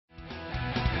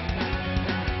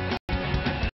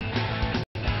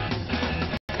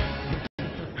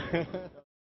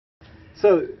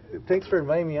So, thanks for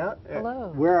inviting me out.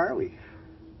 Hello. Where are we?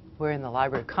 We're in the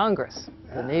Library of Congress,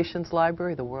 the nation's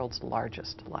library, the world's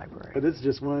largest library. But this is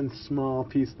just one small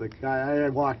piece of the. I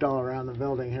walked all around the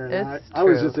building here, and It's I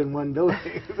was true. just in one building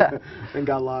and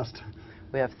got lost.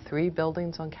 We have 3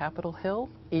 buildings on Capitol Hill.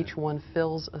 Each one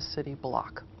fills a city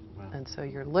block. Wow. And so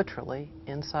you're literally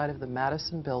inside of the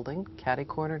Madison building,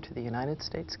 catty-corner to the United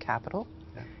States Capitol,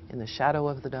 in the shadow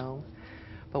of the dome.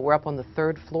 But we're up on the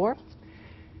 3rd floor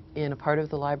in a part of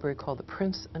the library called the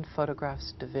Prints and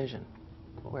Photographs Division,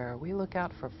 where we look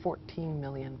out for 14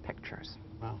 million pictures.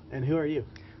 Wow. And who are you?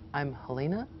 I'm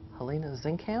Helena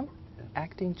Zinkham,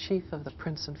 acting chief of the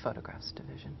Prints and Photographs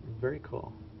Division. Very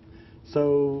cool.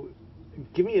 So,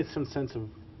 give me some sense of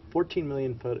 14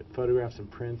 million photographs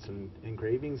and prints and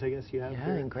engravings, I guess you have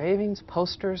here? Engravings,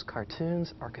 posters,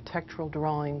 cartoons, architectural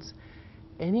drawings,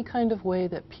 any kind of way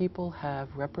that people have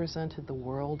represented the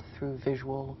world through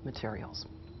visual materials.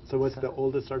 So what's the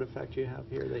oldest artifact you have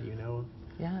here that you know of?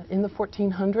 Yeah, in the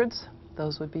 1400s,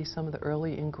 those would be some of the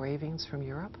early engravings from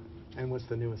Europe. And what's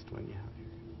the newest one you have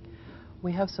here?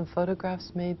 We have some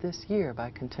photographs made this year by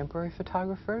contemporary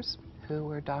photographers who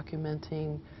were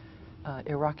documenting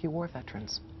Iraqi war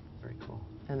veterans. Very cool.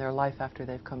 And their life after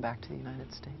they've come back to the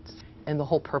United States. And the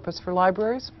whole purpose for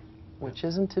libraries, which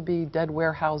isn't to be dead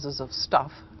warehouses of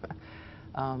stuff,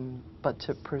 but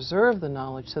to preserve the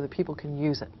knowledge so that people can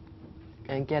use it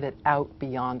and get it out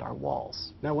beyond our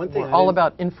walls. Now, one thing we're all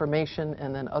about information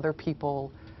and then other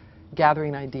people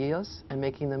gathering ideas and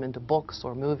making them into books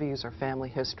or movies or family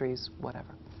histories, whatever.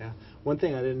 Yeah. One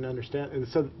thing I didn't understand, and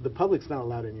so the public's not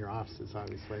allowed in your offices,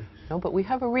 obviously. No, but we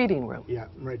have a reading room. Yeah,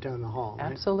 right down the hall.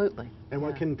 Right? Absolutely. And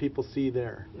what can people see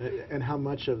there? And how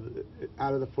much of,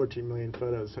 out of the 14 million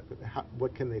photos,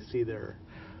 what can they see there?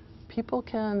 People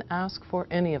can ask for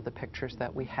any of the pictures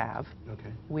that we have. Okay.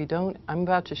 We don't, I'm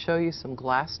about to show you some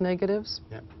glass negatives,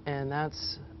 and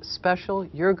that's special.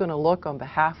 You're going to look on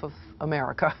behalf of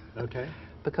America. Okay.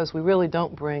 Because we really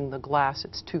don't bring the glass,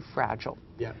 it's too fragile.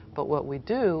 Yeah. But what we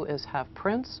do is have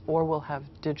prints, or we'll have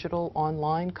digital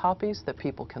online copies that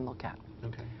people can look at.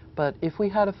 Okay. But if we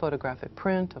had a photographic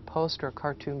print, a poster, a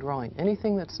cartoon drawing,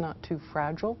 anything that's not too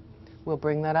fragile, we'll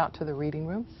bring that out to the reading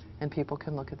room, and people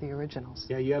can look at the originals.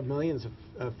 Yeah, you have millions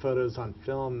of photos on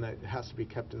film that has to be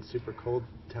kept in super cold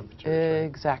temperatures.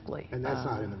 Exactly. Right? And that's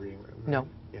not in the reading room, right? No.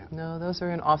 Yeah. No, those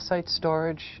are in off-site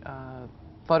storage.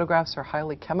 Photographs are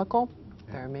highly chemical.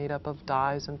 They're made up of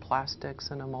dyes and plastics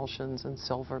and emulsions and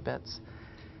silver bits.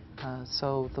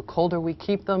 So the colder we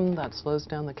keep them, that slows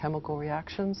down the chemical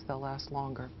reactions. They'll last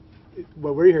longer.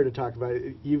 Well, we're here to talk about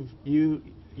it.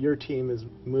 Your team is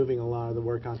moving a lot of the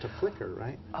work onto Flickr,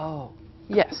 right? Oh,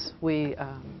 yes. We're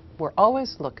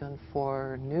always looking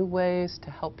for new ways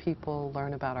to help people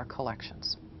learn about our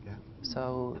collections. Yeah.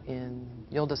 So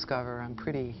you'll discover I'm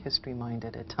pretty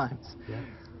history-minded at times. Yeah.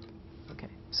 Okay.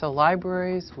 So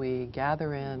libraries, we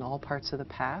gather in all parts of the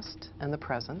past and the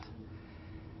present,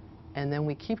 and then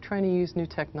we keep trying to use new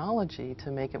technology to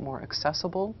make it more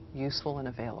accessible, useful, and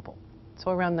available.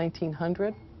 So around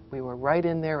 1900, we were right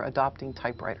in there adopting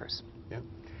typewriters. Yep.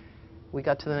 We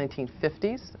got to the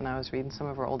 1950s, and I was reading some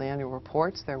of our old annual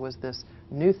reports. There was this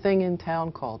new thing in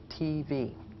town called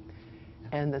TV,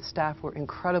 and the staff were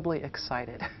incredibly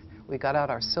excited. We got out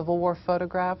our Civil War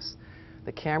photographs.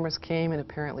 The cameras came and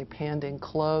apparently panned in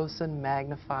close and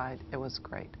magnified. It was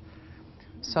great.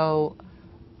 So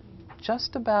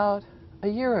just about a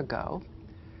year ago,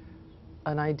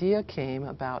 an idea came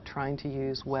about trying to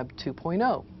use Web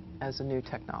 2.0 as a new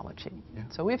technology. Yeah.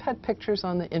 So we've had pictures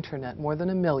on the internet, more than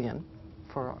 1 million,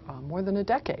 for more than a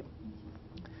decade.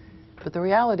 But the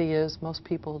reality is most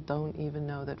people don't even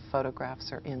know that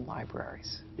photographs are in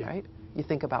libraries, right? You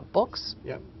think about books.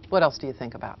 Yep. What else do you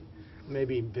think about?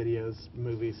 Maybe videos,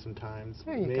 movies sometimes.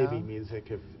 There you Maybe go.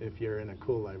 music if you're in a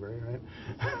cool library,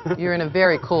 right? You're in a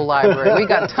very cool library. We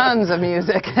got tons of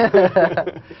music.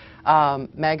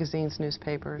 Magazines,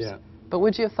 newspapers. Yeah. But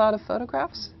would you have thought of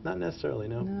photographs? Not necessarily,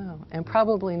 no. No, and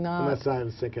probably not. Unless I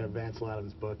was thinking of Vance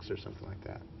Ladham's books or something like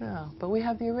that. No, but we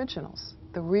have the originals,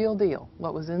 the real deal.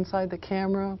 What was inside the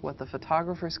camera, what the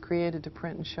photographers created to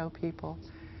print and show people.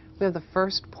 We have the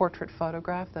first portrait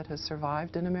photograph that has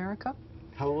survived in America.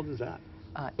 How old is that?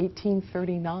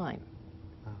 1839.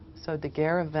 Oh. So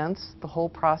Daguerre invents the whole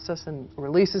process and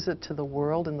releases it to the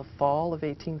world in the fall of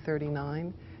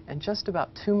 1839. And just about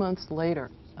 2 months later,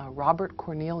 Robert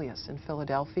Cornelius in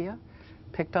Philadelphia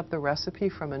picked up the recipe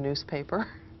from a newspaper,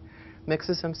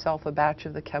 mixes himself a batch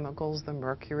of the chemicals, the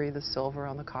mercury, the silver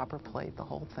on the copper plate, the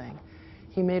whole thing.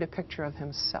 He made a picture of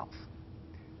himself.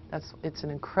 It's an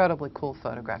incredibly cool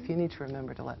photograph. You need to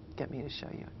remember to get me to show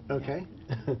you it. Okay.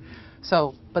 Yeah.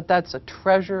 So, but that's a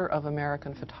treasure of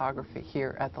American photography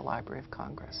here at the Library of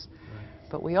Congress. Right.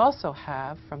 But we also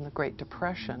have, from the Great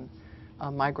Depression,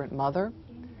 a migrant mother.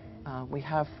 We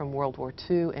have from World War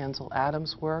II, Ansel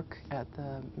Adams' work at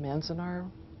the Manzanar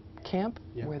camp,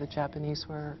 Yeah. where the Japanese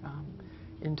were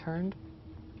interned.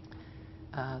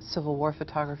 Civil War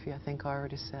photography, I think I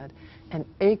already said. And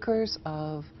acres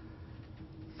of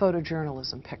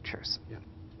photojournalism pictures. Yeah.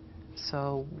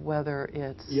 So whether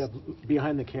it's... Yeah,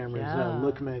 behind the cameras, Yeah.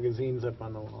 Look magazines up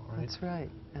on the wall, right? That's right.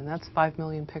 And that's 5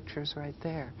 million pictures right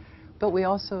there. But we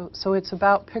also, so it's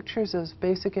about pictures as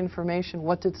basic information.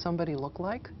 What did somebody look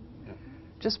like? Yeah.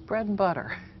 Just bread and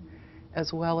butter,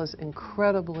 as well as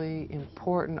incredibly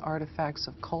important artifacts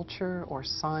of culture or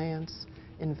science,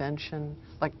 invention,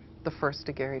 like the first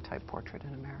daguerreotype portrait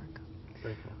in America.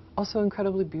 Very cool. Also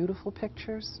incredibly beautiful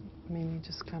pictures. I mean, you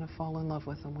just kind of fall in love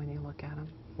with them when you look at them.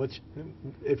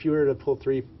 If you were to pull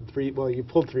three, well, you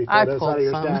pulled three I photos pulled out of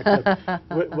your some. stack,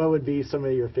 but what would be some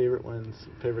of your favorite ones,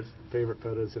 favorite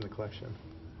photos in the collection?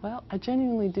 Well, I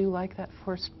genuinely do like that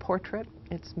first portrait.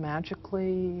 It's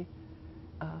magically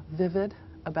vivid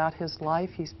about his life.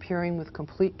 He's peering with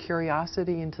complete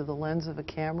curiosity into the lens of a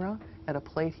camera at a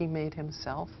plate he made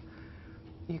himself.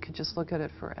 You could just look at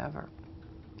it forever.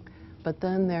 But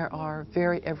then there are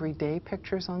very everyday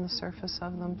pictures on the surface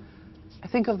of them. I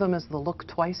think of them as the look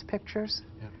twice pictures.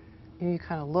 Yeah. You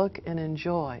kind of look and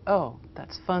enjoy. Oh,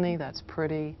 that's funny, that's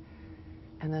pretty.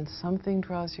 And then something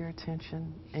draws your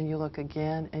attention, and you look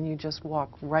again, and you just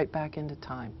walk right back into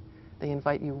time. They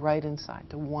invite you right inside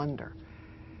to wonder.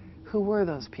 Who were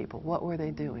those people? What were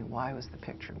they doing? Why was the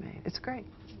picture made? It's great.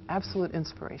 Absolute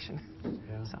inspiration.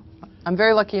 Yeah. So, I'm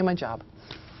very lucky in my job.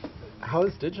 How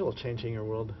is digital changing your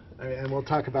world? I mean, and we'll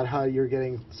talk about how you're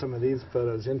getting some of these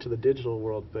photos into the digital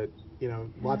world, but you know,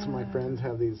 lots of my friends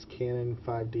have these Canon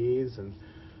 5Ds and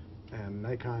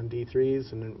Nikon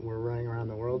D3s, and we're running around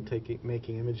the world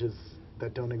making images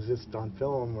that don't exist on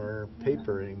film or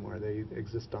paper anymore. They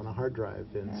exist on a hard drive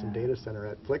in some data center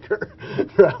at Flickr,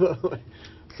 probably.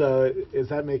 So is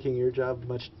that making your job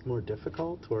much more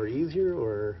difficult or easier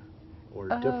or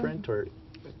different? Or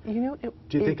you know,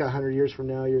 do you think 100 years from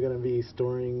now you're going to be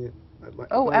storing?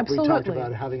 Oh, like absolutely. We talked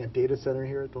about having a data center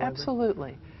here at the library.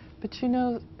 Absolutely. But you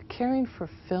know, caring for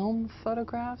film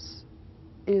photographs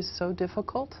is so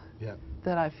difficult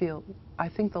that I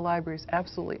think the library is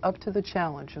absolutely up to the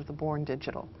challenge of the born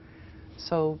digital.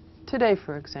 So today,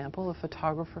 for example, a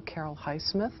photographer, Carol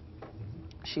Highsmith,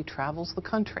 she travels the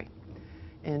country,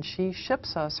 and she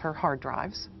ships us her hard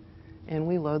drives, and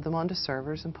we load them onto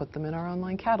servers and put them in our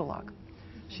online catalog.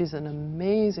 She's an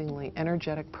amazingly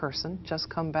energetic person, just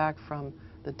come back from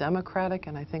the Democratic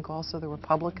and I think also the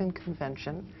Republican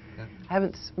convention. Yeah.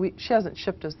 She hasn't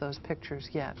shipped us those pictures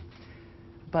yet,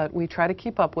 but we try to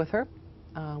keep up with her.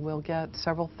 We'll get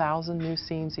several thousand new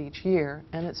scenes each year,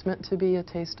 and it's meant to be a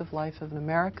taste of life in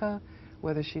America,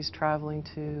 whether she's traveling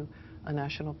to a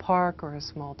national park or a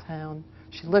small town.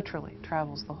 She literally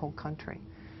travels the whole country.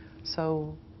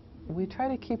 So we try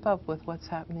to keep up with what's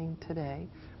happening today.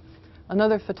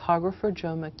 Another photographer,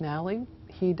 Joe McNally,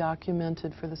 he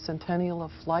documented for the centennial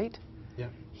of flight. Yeah.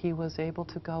 He was able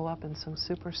to go up in some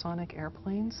supersonic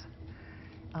airplanes.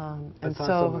 I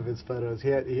saw some of his photos. He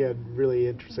had really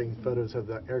interesting photos of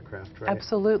the aircraft, right?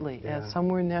 Absolutely. Yeah. Some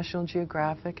were in National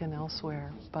Geographic and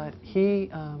elsewhere. But we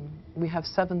have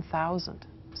 7,000,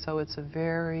 so it's a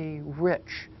very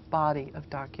rich body of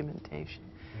documentation.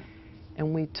 Yeah.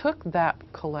 And we took that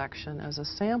collection as a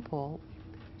sample.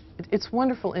 It's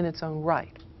wonderful in its own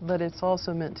right, but it's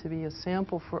also meant to be a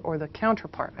sample for, or the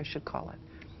counterpart, I should call it.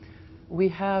 We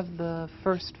have the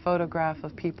first photograph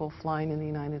of people flying in the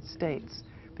United States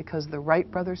because the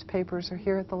Wright brothers papers are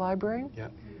here at the library. Yeah.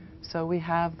 So we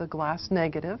have the glass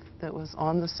negative that was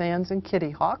on the sands in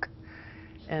Kitty Hawk,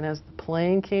 and as the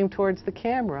plane came towards the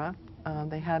camera,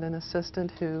 they had an assistant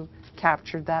who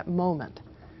captured that moment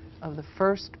of the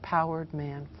first powered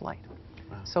manned flight.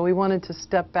 So we wanted to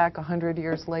step back 100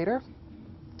 years later,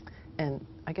 and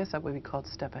I guess that would be called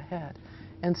step ahead,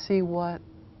 and see what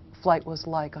flight was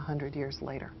like 100 years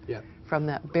later. Yeah. From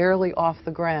that barely off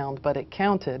the ground, but it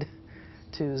counted,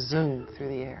 to zoom through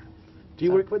the air. Do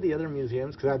you work with the other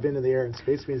museums? Because I've been to the Air and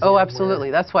Space Museum. Oh, absolutely.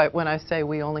 That's why when I say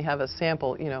we only have a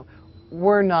sample, you know,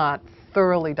 we're not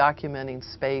thoroughly documenting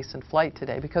space and flight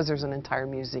today because there's an entire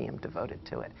museum devoted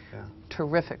to it. Yeah.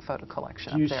 Terrific photo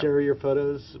collection up there. Do you share your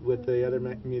photos with the other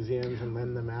museums and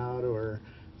lend them out, or?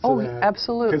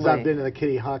 Absolutely. Because I've been to the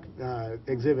Kitty Hawk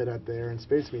exhibit at the Air and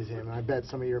Space Museum, and I bet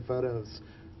some of your photos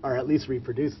are at least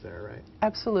reproduced there, right?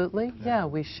 Absolutely, Yeah. yeah.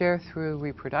 We share through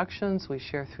reproductions, we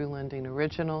share through lending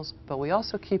originals, but we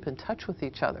also keep in touch with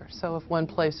each other. So if one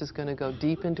place is going to go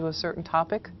deep into a certain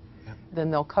topic, Yeah. then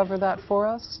they'll cover that for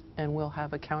us, and we'll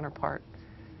have a counterpart.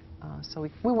 So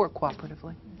we work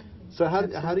cooperatively. So how do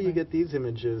you Absolutely. get these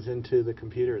images into the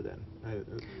computer then?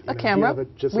 A camera.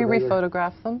 We regular,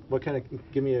 rephotograph them. What kind of,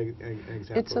 give me an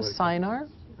example. It's a Sinar.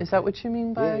 Is that what you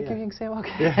mean by Yeah, yeah. giving example?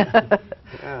 Okay.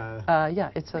 Yeah. Yeah,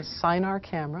 it's a Sinar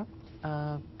camera.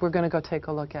 We're going to go take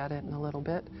a look at it in a little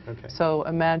bit. Okay. So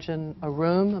imagine a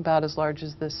room about as large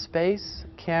as this space,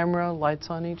 camera,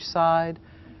 lights on each side,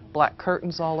 black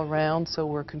curtains all around, so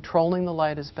we're controlling the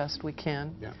light as best we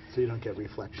can. Yeah, so you don't get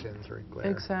reflections or glare.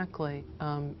 Exactly.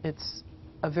 It's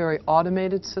a very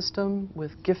automated system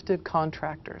with gifted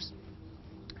contractors.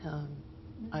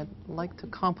 I'd like to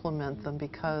compliment them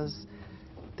because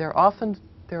they're often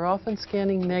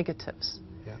scanning negatives.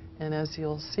 Yeah. And as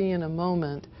you'll see in a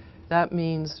moment, that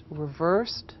means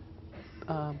reversed,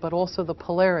 but also the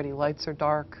polarity. Lights are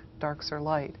dark, darks are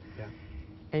light. Yeah.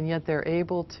 And yet they're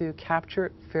able to capture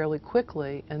it fairly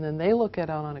quickly, and then they look at it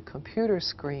on a computer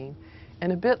screen,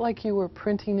 and a bit like you were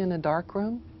printing in a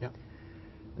darkroom, Yeah.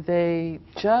 they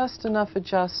just enough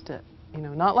adjust it. You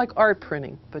know, not like art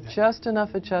printing, but Yeah. just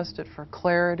enough adjust it for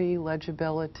clarity,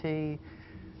 legibility,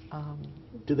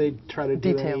 Do they try to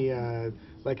do detail. any,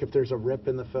 like if there's a rip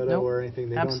in the photo Nope, or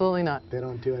anything? absolutely not. They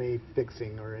don't do any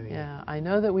fixing or any? Yeah, I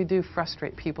know that we do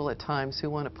frustrate people at times who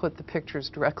want to put the pictures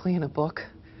directly in a book,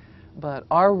 but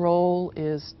our role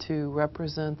is to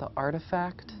represent the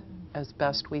artifact as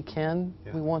best we can.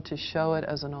 Yeah. We want to show it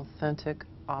as an authentic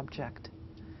object.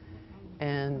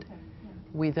 And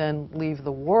we then leave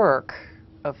the work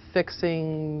of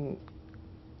fixing,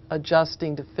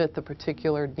 adjusting to fit the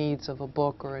particular needs of a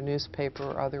book or a newspaper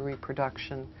or other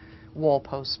reproduction, wall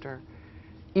poster.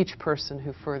 Each person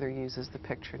who further uses the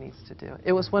picture needs to do it.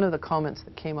 It was one of the comments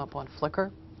that came up on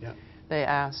Flickr. Yeah. They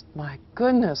asked, my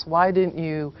goodness, why didn't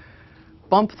you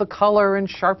bump the color and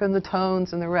sharpen the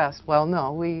tones and the rest? Well,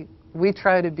 no, we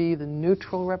try to be the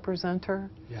neutral representer.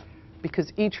 Yeah.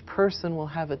 Because each person will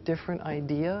have a different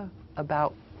idea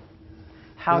about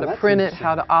how Now to that's print it,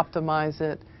 how to interesting. optimize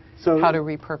it, So, how to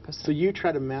repurpose So it, you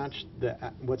try to match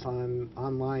what's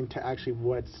online to actually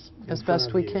what's in as front best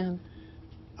of we you.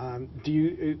 can. Do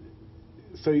you?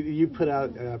 So you put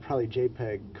out probably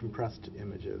JPEG compressed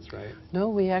images, right? No,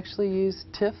 we actually use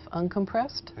TIFF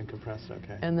uncompressed, And compressed,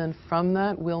 okay. and then from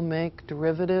that we'll make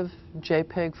derivative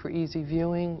JPEG for easy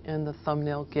viewing and the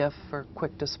thumbnail GIF for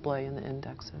quick display in the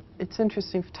index. It's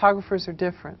interesting, photographers are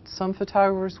different. Some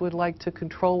photographers would like to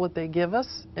control what they give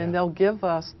us, and Yeah. they'll give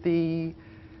us the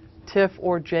TIFF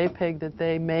or JPEG that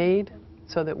they made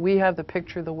so that we have the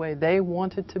picture the way they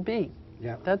want it to be.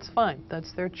 Yeah. That's fine.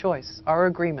 That's their choice. Our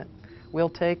agreement. We'll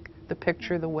take the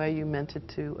picture the way you meant it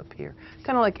to appear.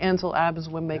 Kind of like Ansel Adams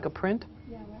would make a print.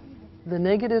 The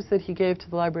negatives that he gave to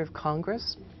the Library of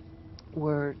Congress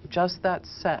were just that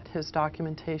set, his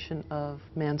documentation of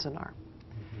Manzanar.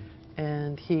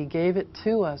 And he gave it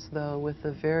to us, though, with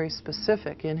a very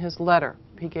specific, in his letter.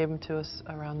 He gave them to us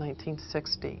around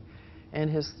 1960. And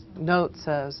his note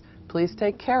says, please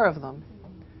take care of them,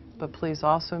 but please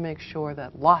also make sure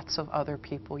that lots of other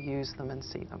people use them and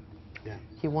see them. Yeah.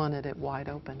 He wanted it wide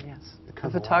open, yes. The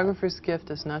come alive. photographer's gift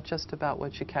is not just about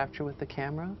what you capture with the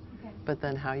camera, but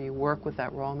then how you work with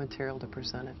that raw material to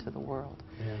present it to the world.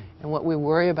 Yeah. And what we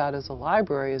worry about as a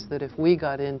library is that if we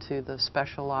got into the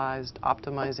specialized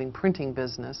optimizing printing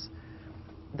business,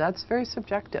 that's very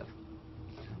subjective.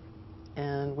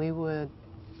 And we would,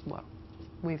 well,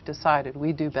 we've decided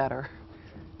we do better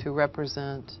to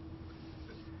represent,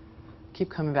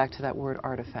 keep coming back to that word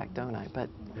artifact, don't I? But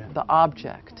Yeah. the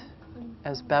object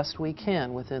as best we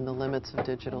can within the limits of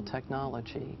digital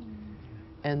technology,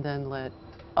 and then let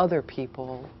other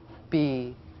people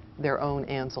be their own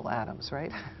Ansel Adams,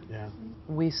 right? Yeah.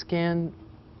 We scan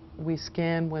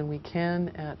when we can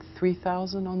at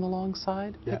 3,000 on the long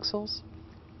side Yeah. pixels,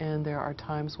 and there are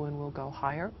times when we'll go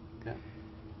higher. Yeah.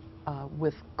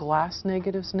 With glass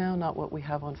negatives now, not what we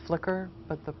have on Flickr,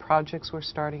 but the projects we're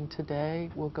starting today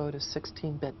will go to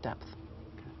 16-bit depth.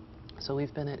 So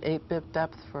we've been at 8-bit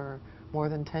depth for more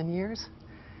than 10 years,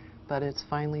 but it's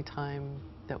finally time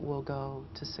that we'll go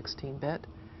to 16-bit.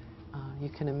 You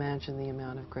can imagine the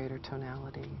amount of greater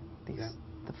tonality.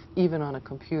 Even on a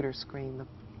computer screen, the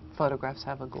photographs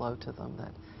have a glow to them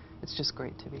that it's just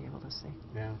great to be able to see.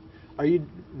 Yeah. Are you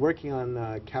working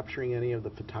on capturing any of the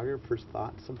photographer's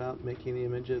thoughts about making the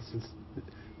images? Since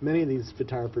many of these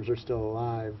photographers are still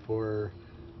alive, or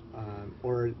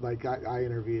like I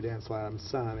interviewed Ansel Adams'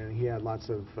 son, and he had lots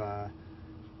of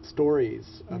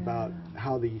stories about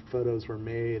how the photos were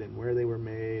made and where they were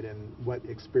made and what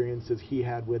experiences he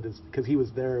had with his, because he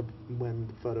was there when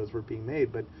the photos were being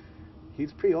made, but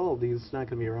he's pretty old. He's not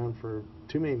going to be around for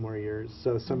too many more years,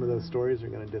 so some of those stories are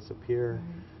going to disappear.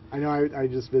 I know I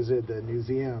just visited the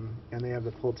museum, and they have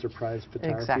the Pulitzer Prize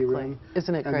photography room.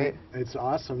 Isn't it great? It's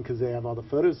awesome because they have all the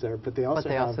photos there, but they also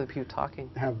have people talking.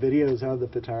 Have videos of the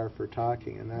photographer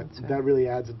talking, and that really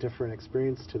adds a different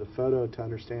experience to the photo to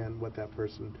understand what that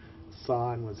person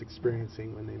saw and was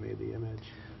experiencing when they made the image.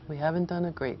 We haven't done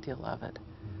a great deal of it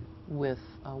with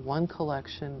one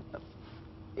collection.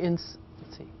 Let's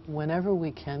see, whenever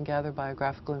we can gather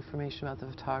biographical information about the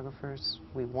photographers,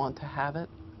 we want to have it.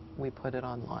 We put it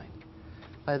online.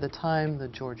 By the time the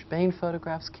George Bain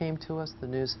photographs came to us, the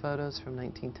news photos from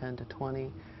 1910 to 20,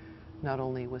 not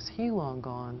only was he long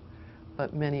gone,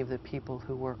 but many of the people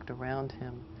who worked around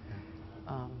him.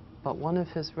 But one of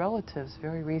his relatives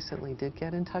very recently did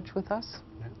get in touch with us,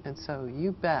 and so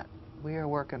you bet we are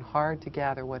working hard to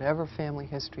gather whatever family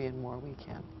history and more we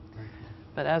can.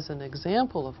 But as an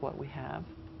example of what we have,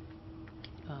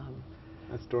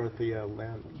 that's Dorothea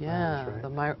Lange. Yeah, right?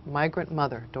 the migrant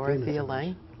mother, Dorothea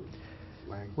Lange.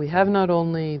 Lange. We have not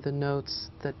only the notes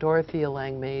that Dorothea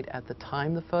Lange made at the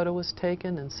time the photo was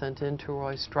taken and sent in to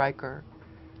Roy Stryker.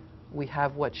 We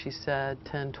have what she said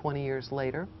 10, 20 years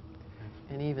later.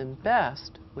 And even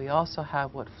best, we also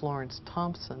have what Florence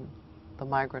Thompson, the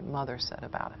migrant mother, said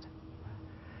about it.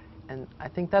 And I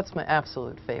think that's my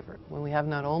absolute favorite, when we have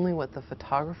not only what the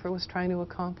photographer was trying to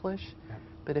accomplish,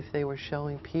 but if they were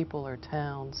showing people or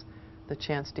towns the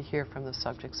chance to hear from the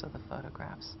subjects of the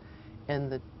photographs.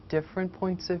 And the different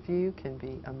points of view can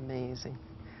be amazing.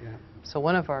 So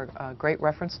one of our great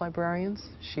reference librarians,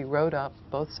 she wrote up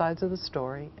both sides of the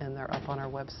story, and they're up on our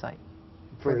website.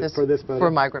 For this photo? For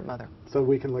Migrant Mother. So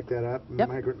we can look that up, Yep.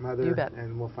 Migrant Mother, You bet.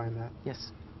 and we'll find that.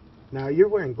 Yes. Now, you're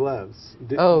wearing gloves.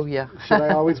 Oh, yeah. Should I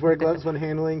always wear gloves when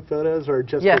handling photos, or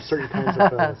just for certain kinds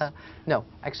of photos? No.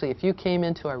 Actually, if you came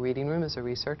into our reading room as a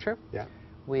researcher, Yeah.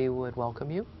 we would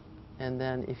welcome you. And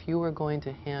then if you were going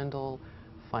to handle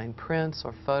fine prints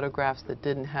or photographs that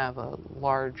didn't have a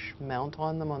large mount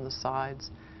on them on the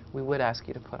sides, we would ask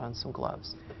you to put on some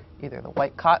gloves. Either the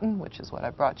white cotton, which is what I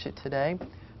brought you today,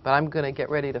 but I'm going to get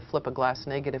ready to flip a glass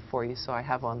negative for you, so I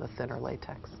have on the thinner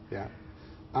latex. Yeah.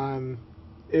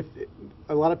 If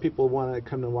a lot of people want to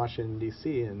come to Washington,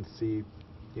 D.C. and see,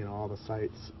 you know, all the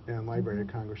sites, and Library of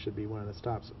Congress should be one of the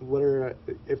stops. What are,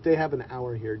 if they have an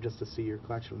hour here just to see your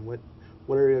collection, what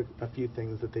are a few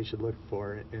things that they should look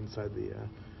for inside the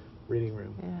reading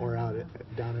room or out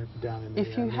down in the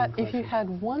if you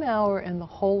had 1 hour in the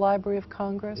whole Library of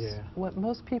Congress, what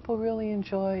most people really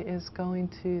enjoy is going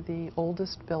to the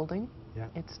oldest building.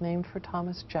 It's named for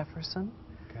Thomas Jefferson.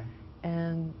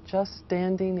 And just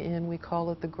standing in, we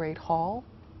call it the Great Hall,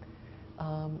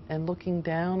 and looking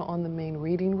down on the main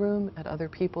reading room at other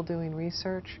people doing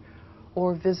research,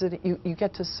 or visiting, you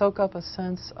get to soak up a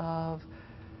sense of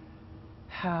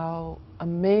how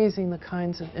amazing the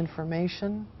kinds of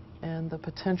information and the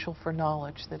potential for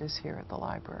knowledge that is here at the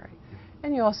library.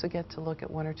 And you also get to look at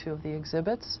one or two of the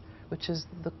exhibits, which is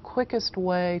the quickest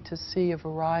way to see a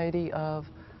variety of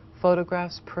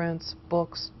photographs, prints,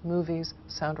 books, movies,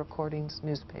 sound recordings,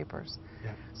 newspapers.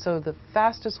 So the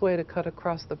fastest way to cut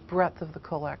across the breadth of the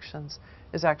collections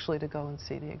is actually to go and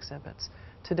see the exhibits.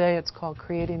 Today it's called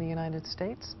Creating the United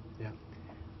States.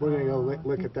 We're going to go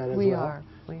look at that as well. We are.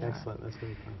 Excellent. That's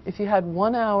going to be fun. If you had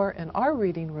 1 hour in our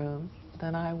reading room,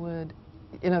 then I would,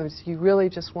 in other words, you really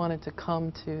just wanted to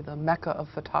come to the Mecca of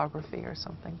photography or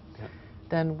something,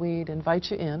 then we'd invite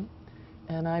you in.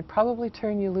 And I'd probably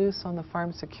turn you loose on the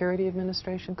Farm Security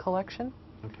Administration collection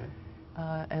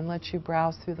and let you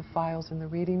browse through the files in the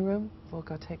reading room. We'll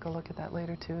go take a look at that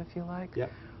later, too, if you like.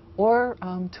 Or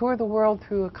tour the world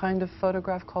through a kind of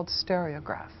photograph called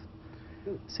stereograph.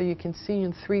 So you can see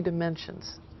in 3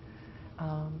 dimensions.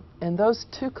 And those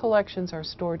 2 collections are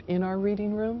stored in our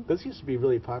reading roam. Those used to be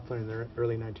really popular in the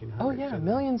early 1900s. Oh, yeah.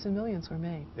 Millions and millions were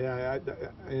made. Yeah,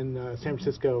 in San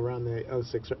Francisco around the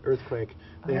 '06 earthquake,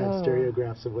 they had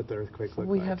stereographs of what the earthquake looked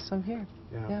like. We have some here.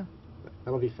 Yeah.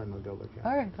 That'll be fun to go look at.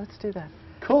 All right, let's do that.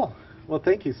 Cool. Well,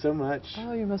 thank you so much.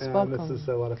 Oh, you're most welcome. This is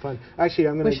a lot of fun. Actually,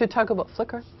 I'm going to... We should talk about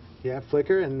Flickr. Yeah,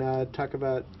 Flickr, and talk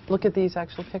about... Look at these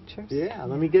actual pictures. Yeah,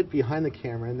 let me get behind the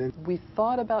camera, and then... We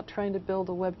thought about trying to build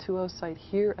a Web 2.0 site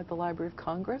here at the Library of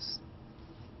Congress.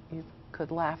 You could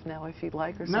laugh now if you'd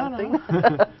like or something.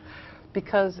 No.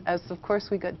 Because as, of course,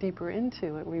 we got deeper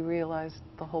into it, we realized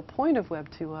the whole point of Web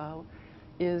 2.0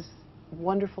 is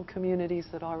wonderful communities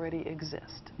that already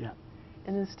exist.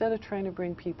 And instead of trying to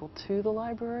bring people to the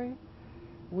library,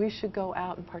 we should go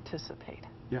out and participate.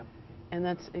 Yeah. And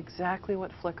that's exactly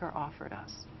what Flickr offered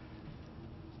us.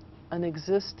 An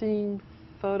existing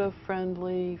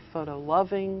photo-friendly,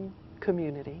 photo-loving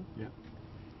community. Yeah.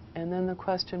 And then the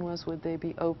question was, would they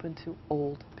be open to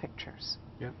old pictures?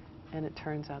 Yeah. And it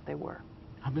turns out they were.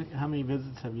 How many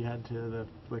visits have you had to the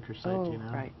Flickr site, do you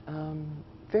know? Right.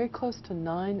 Very close to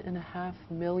 9.5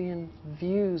 million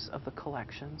views of the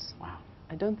collections. Wow.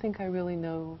 I don't think I really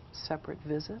know separate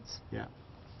visits. Yeah.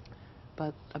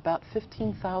 But about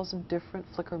 15,000 different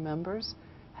Flickr members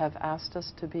have asked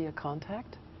us to be a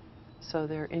contact. So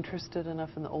they're interested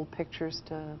enough in the old pictures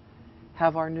to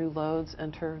have our new loads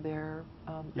enter their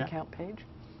account page.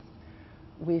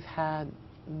 We've had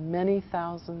many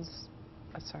thousands,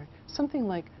 something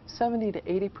like 70 to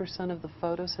 80% of the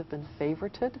photos have been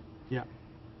favorited. Yeah.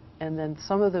 And then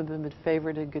some of them have been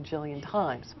favorited a gajillion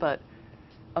times. But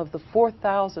of the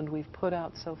 4,000 we've put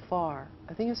out so far,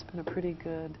 I think it's been a pretty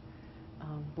good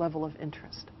level of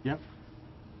interest. Yep.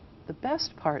 The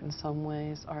best part in some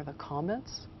ways are the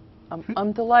comments.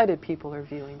 I'm delighted people are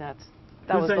viewing. That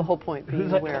was the whole point,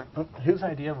 being aware. Whose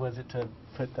idea was it to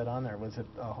put that on there? Was it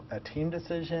a team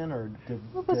decision, or did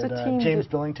James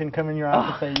Billington come in your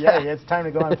office and say, yeah, it's time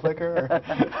to go on Flickr?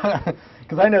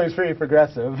 Because I know he's pretty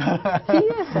progressive. He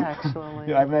is, actually.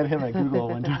 Yeah, I met him at Google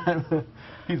one time.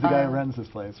 He's the guy who runs this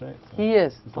place, right? So he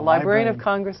is. The Librarian of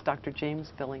Congress, Dr.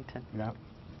 James Billington. Yeah.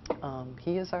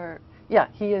 He is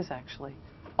he is actually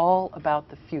all about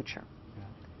the future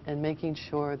and making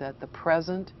sure that the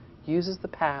present uses the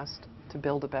past to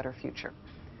build a better future.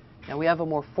 Now, we have a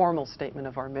more formal statement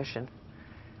of our mission,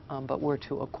 but we're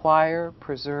to acquire,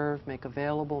 preserve, make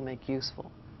available, make useful,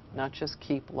 not just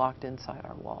keep locked inside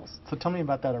our walls. So tell me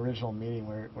about that original meeting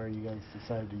where you guys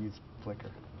decided to use Flickr.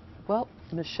 Well,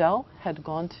 Michelle had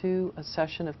gone to a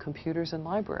session of computers in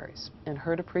libraries and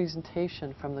heard a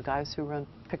presentation from the guys who run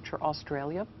Picture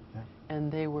Australia,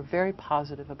 and they were very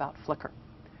positive about Flickr.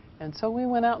 And so we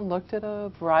went out and looked at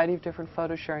a variety of different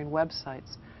photo sharing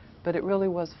websites, but it really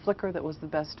was Flickr that was the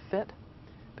best fit,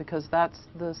 because that's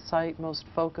the site most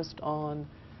focused on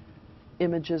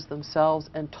images themselves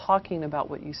and talking about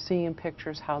what you see in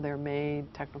pictures, how they're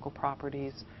made, technical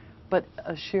properties, but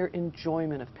a sheer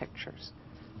enjoyment of pictures.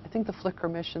 I think the Flickr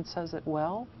mission says it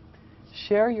well.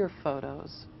 Share your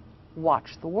photos,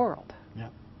 watch the world. Yeah.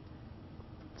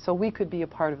 So we could be a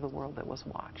part of the world that was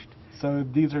watched. So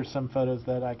these are some photos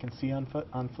that I can see on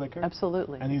Flickr?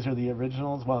 Absolutely. And these are the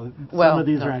originals? Well, some of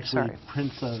these are actually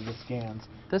prints of the scans.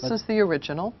 This is the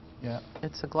original. Yeah.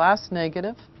 It's a glass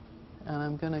negative, and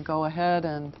I'm going to go ahead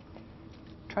and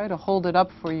try to hold it up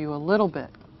for you a little bit.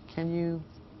 Can you?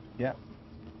 Yeah.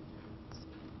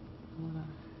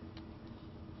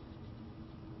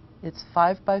 It's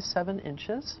 5 by 7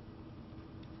 inches.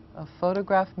 A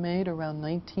photograph made around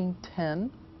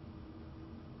 1910.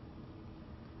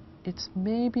 It's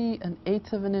maybe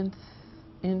 1/8 of an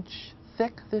inch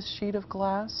thick, this sheet of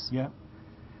glass. Yeah.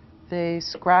 They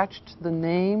scratched the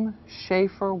name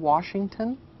Schaefer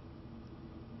Washington.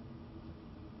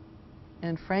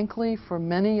 And frankly, for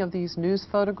many of these news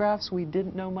photographs, we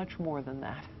didn't know much more than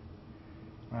that.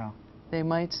 Wow. They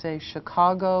might say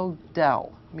Chicago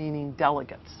Del, meaning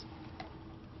delegates.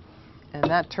 And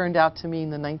that turned out to mean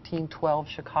the 1912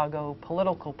 Chicago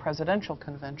political presidential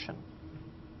convention.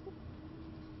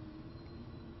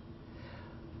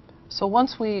 So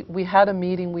once we had a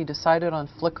meeting, we decided on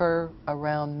Flickr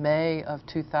around May of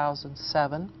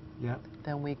 2007. Yeah.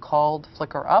 Then we called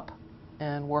Flickr up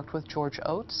and worked with George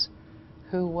Oates,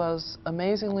 who was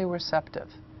amazingly receptive.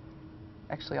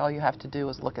 Actually, all you have to do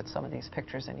is look at some of these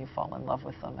pictures and you fall in love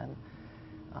with them. And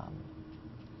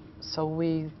so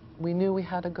we knew we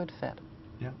had a good fit.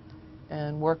 Yeah.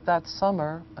 And worked that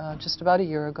summer, just about a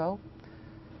year ago,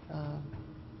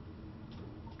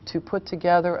 to put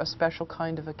together a special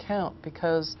kind of account,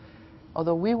 because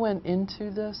although we went into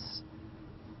this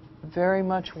very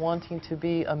much wanting to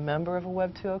be a member of a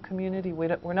Web 2.0 community,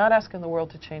 we're not asking the world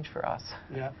to change for us.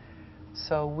 Yeah.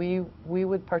 So we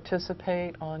would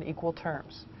participate on equal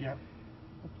terms. Yeah.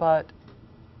 But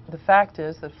the fact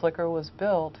is that Flickr was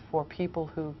built for people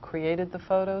who created the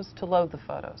photos to load the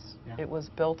photos. Yeah. It was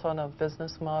built on a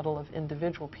business model of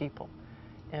individual people,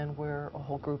 and we're a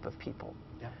whole group of people.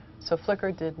 Yeah. So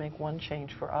Flickr did make one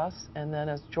change for us, and then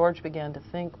as George began to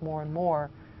think more and more,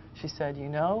 she said, you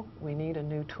know, we need a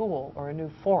new tool or a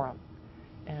new forum.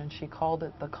 And she called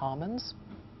it the Commons.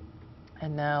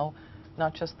 And now,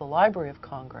 not just the Library of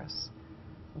Congress,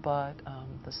 but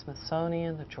the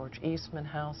Smithsonian, the George Eastman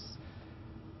House,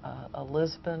 a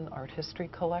Lisbon art history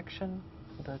collection,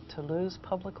 the Toulouse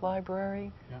Public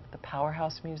Library, the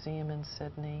Powerhouse Museum in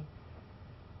Sydney,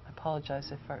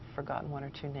 apologize if I've forgotten one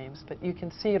or two names, but you can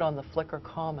see it on the Flickr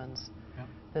Commons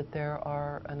that there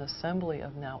are an assembly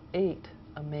of now 8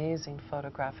 amazing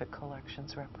photographic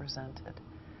collections represented.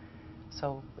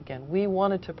 So again, we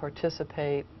wanted to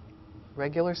participate,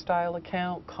 regular style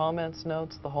account, comments,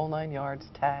 notes, the whole 9 yards,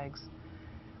 tags.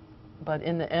 But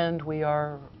in the end, we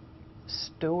are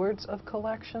stewards of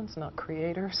collections, not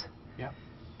creators. Yeah.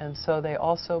 And so they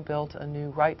also built a new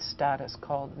rights status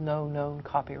called no known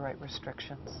copyright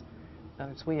restrictions. In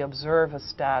other words, we observe a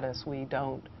status, we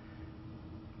don't.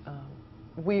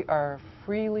 We are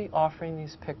freely offering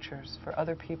these pictures for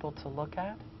other people to look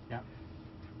at,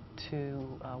 to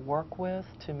work with,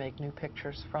 to make new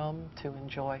pictures from, to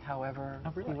enjoy however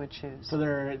you would choose. So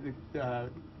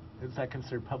is that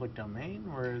considered public domain,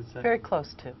 or is that? Very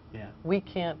close to. Yeah. We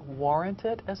can't warrant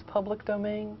it as public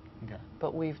domain,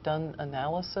 but we've done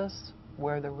analysis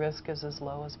where the risk is as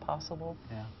low as possible.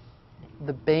 Yeah.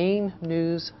 The Bain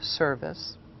News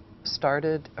Service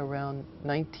started around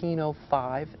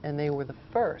 1905, and they were the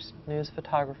first news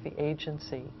photography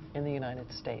agency in the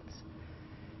United States.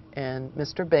 And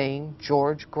Mr. Bain,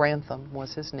 George Grantham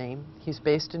was his name. He's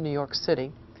based in New York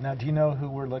City. Now, do you know who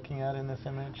we're looking at in this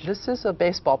image? This is a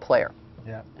baseball player.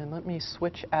 Yeah. And let me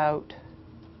switch out.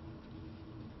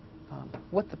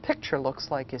 What the picture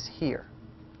looks like is here.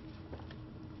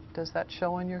 Does that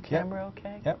show on your camera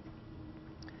okay? Yep.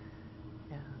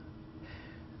 Yeah.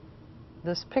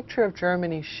 This picture of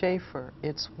Germany Schaefer,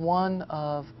 it's one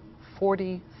of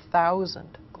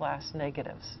 40,000 glass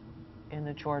negatives in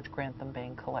the George Grantham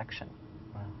Bain collection.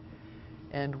 Wow.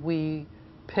 And we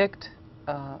picked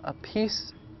a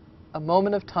piece, a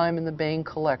moment of time in the Bain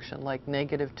collection, like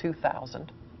 -2000,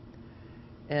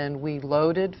 and we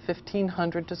loaded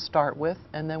 1,500 to start with,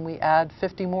 and then we add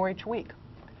 50 more each week.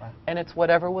 Wow. And it's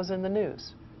whatever was in the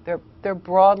news. They're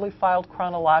broadly filed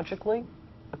chronologically.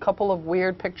 A couple of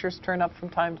weird pictures turn up from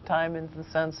time to time in the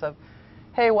sense of,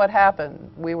 hey, what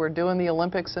happened? We were doing the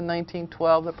Olympics in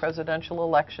 1912, the presidential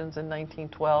elections in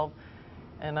 1912,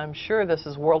 and I'm sure this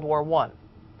is World War I.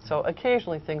 So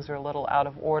occasionally things are a little out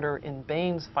of order in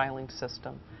Bain's filing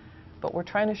system, but we're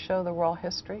trying to show the raw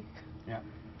history. Yeah.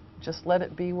 Just let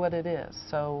it be what it is.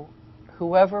 So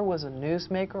whoever was a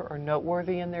newsmaker or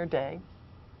noteworthy in their day,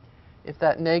 if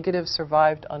that negative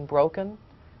survived unbroken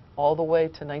all the way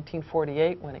to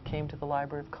 1948 when it came to the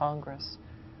Library of Congress,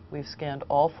 we've scanned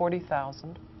all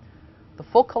 40,000. The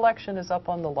full collection is up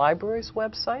on the library's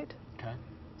website. Okay.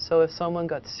 So if someone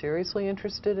got seriously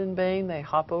interested in Bain, they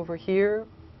hop over here,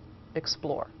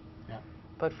 explore. Yeah.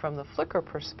 But from the Flickr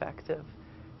perspective,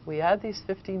 we add these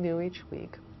 50 new each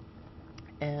week,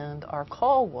 and our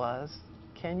call was,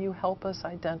 can you help us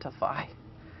identify?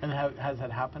 And has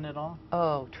that happened at all?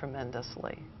 Oh,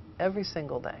 tremendously. Every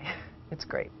single day. It's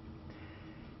great.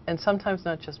 And sometimes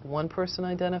not just one person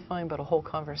identifying, but a whole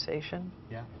conversation.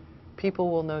 Yeah.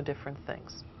 People will know different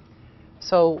things.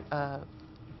 So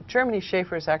Germany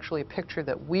Schaefer is actually a picture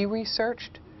that we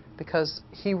researched because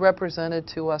he represented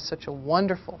to us such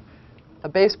a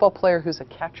baseball player who's a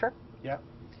catcher. Yeah.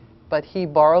 But he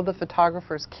borrowed the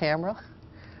photographer's camera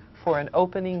for an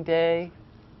opening day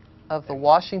of the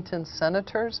Washington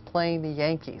Senators playing the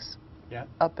Yankees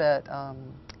up at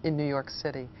in New York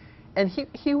City. And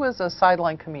he was a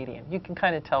sideline comedian. You can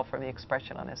kind of tell from the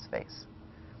expression on his face.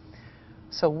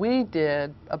 So we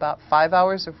did about 5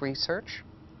 hours of research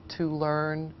to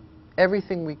learn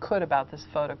everything we could about this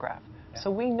photograph. Yeah.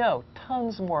 So we know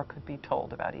tons more could be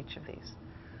told about each of these.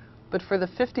 But for the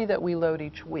 50 that we load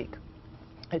each week,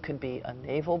 it could be a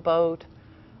naval boat,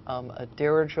 a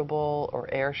dirigible or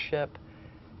airship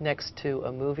next to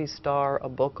a movie star, a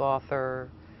book author,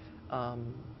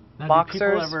 now, boxers. Do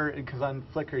people ever, because on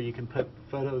Flickr you can put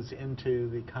photos into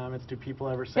the comments, do people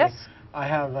ever say, yes, I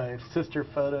have a sister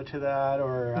photo to that,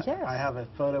 or yes, I have a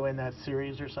photo in that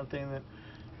series or something,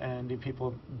 and do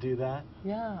people do that?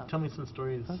 Yeah. Tell me some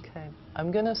stories. Okay.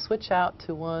 I'm going to switch out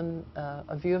to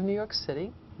a view of New York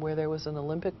City, where there was an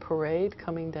Olympic parade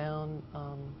coming down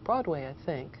Broadway, I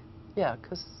think. Yeah,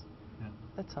 because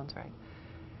that sounds right.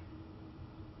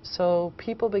 So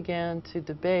people began to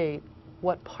debate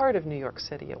what part of New York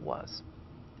City it was.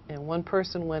 And one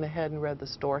person went ahead and read the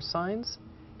store signs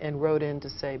and wrote in to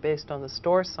say, based on the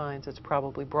store signs, it's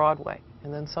probably Broadway.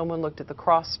 And then someone looked at the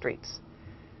cross streets.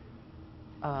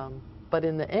 But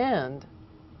in the end,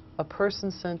 a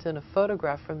person sent in a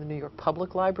photograph from the New York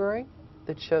Public Library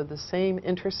that showed the same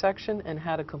intersection and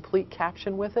had a complete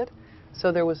caption with it.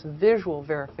 So there was visual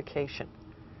verification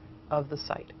of the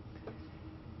site.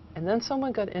 And then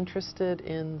someone got interested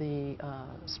in the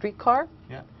streetcar,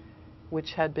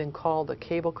 which had been called a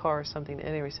cable car or something. And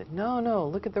anyway, said, no,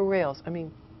 look at the rails. I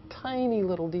mean, tiny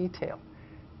little detail.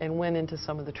 and went into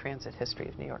some of the transit history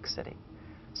of New York City.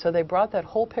 So they brought that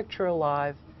whole picture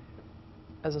alive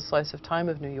as a slice of time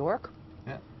of New York.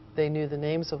 Yeah. They knew the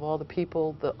names of all the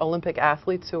people, the Olympic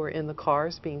athletes who were in the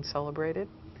cars being celebrated.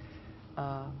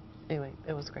 Anyway,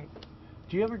 it was great.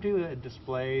 Do you ever do a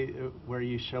display where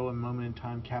you show a moment in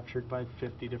time captured by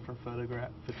 50 different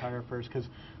photographers? Because,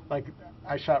 like,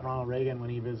 I shot Ronald Reagan when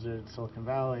he visited Silicon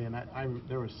Valley, and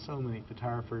there were so many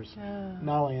photographers. Yeah.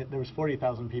 Not only there was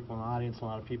 40,000 people in the audience, a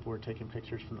lot of people were taking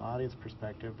pictures from the audience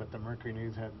perspective, but the Mercury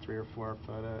News had 3 or 4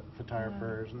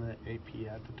 photographers, and the AP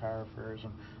had photographers,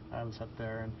 and I was up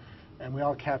there, and we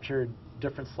all captured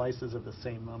different slices of the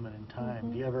same moment in time.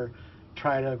 Mm-hmm. Do you ever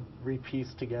try to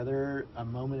repiece together a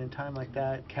moment in time like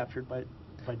that, captured by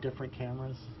different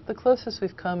cameras? The closest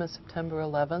we've come is September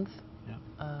 11th.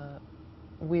 Yeah.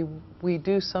 We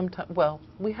do sometimes, well,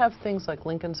 we have things like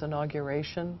Lincoln's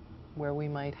inauguration, where we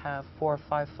might have 4 or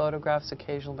 5 photographs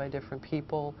occasionally by different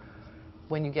people.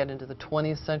 When you get into the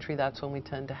 20th century, that's when we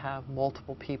tend to have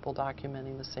multiple people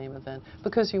documenting the same event,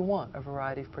 because you want a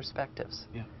variety of perspectives.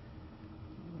 Yeah.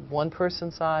 One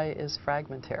person's eye is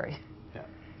fragmentary.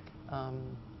 Yeah.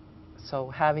 So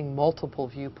having multiple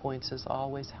viewpoints is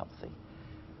always healthy.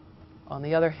 On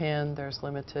the other hand, there's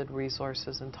limited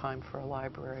resources and time for a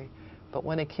library. But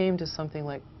when it came to something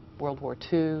like World War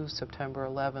II, September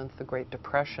 11th, the Great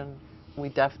Depression, we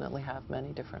definitely have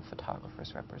many different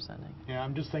photographers representing. Yeah,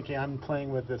 I'm just thinking, I'm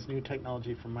playing with this new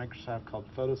technology from Microsoft called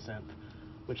PhotoSynth,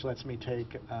 which lets me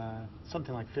take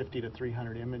something like 50 to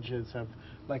 300 images of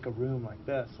like a room like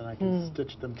this, and I can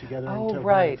stitch them together into one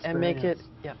right, experience. and make it,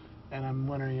 yeah. And I'm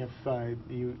wondering if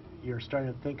you're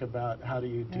starting to think about how do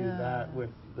you do that with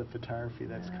the photography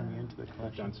that's coming into the collection.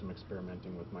 I've done some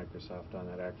experimenting with Microsoft on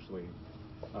that, actually.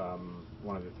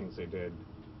 One of the things they did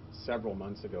several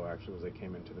months ago, actually, was they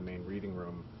came into the main reading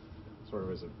room, sort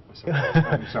of as a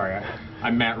I'm sorry,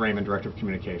 I'm Matt Raymond, Director of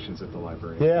Communications at the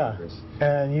Library of Congress.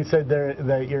 And you said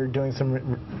that you're doing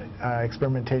some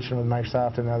experimentation with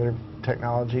Microsoft and other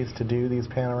technologies to do these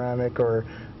panoramic or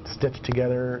stitched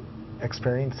together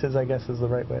experiences, I guess is the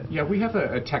right way. Yeah, we have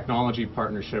a technology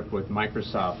partnership with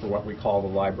Microsoft for what we call the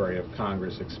Library of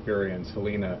Congress experience.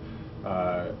 Helena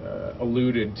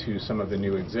alluded to some of the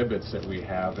new exhibits that we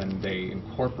have, and they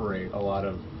incorporate a lot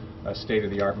of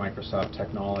state-of-the-art Microsoft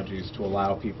technologies to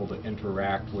allow people to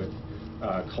interact with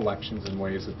collections in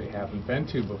ways that they haven't been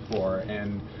to before.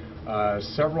 And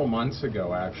several months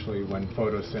ago, actually, when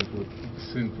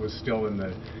PhotoSynth was still in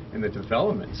the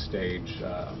development stage,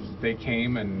 they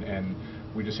came and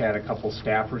we just had a couple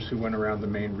staffers who went around the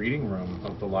main reading room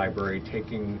of the library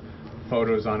taking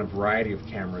photos on a variety of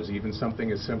cameras, even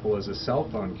something as simple as a cell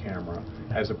phone camera,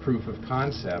 as a proof of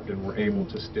concept, and were able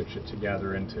to stitch it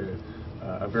together into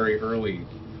a very early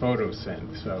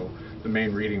PhotoSynth. So the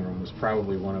main reading room was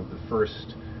probably one of the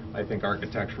first, I think,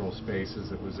 architectural spaces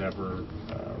that was ever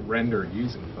rendered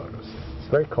using PhotoSynth.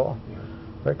 Very cool. Yeah.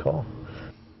 Very cool.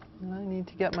 I need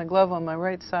to get my glove on my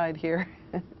right side here.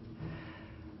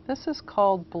 This is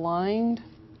called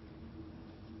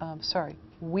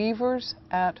Weavers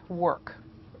at Work.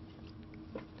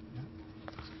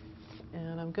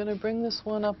 And I'm going to bring this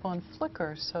one up on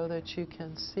Flickr so that you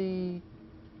can see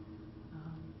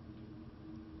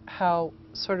how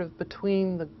sort of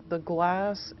between the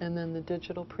glass and then the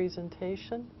digital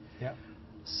presentation. Yeah.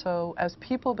 So as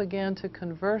people began to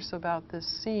converse about this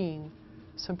scene,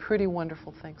 some pretty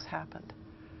wonderful things happened.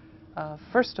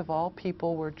 First of all,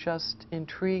 people were just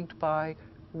intrigued by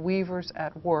weavers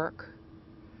at work.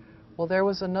 Well, there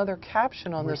was another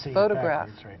caption on this photograph.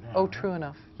 Right now, oh, true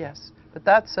enough, yes. But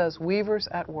that says weavers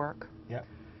at work. Yep.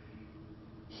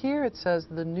 Here it says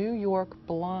the New York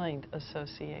Blind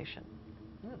Association.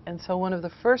 And so one of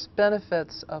the first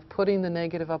benefits of putting the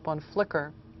negative up on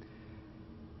Flickr,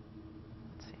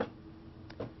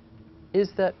 is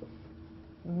that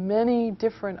many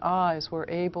different eyes were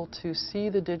able to see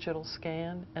the digital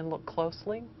scan and look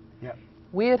closely. Yep.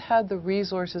 We had the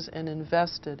resources and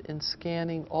invested in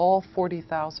scanning all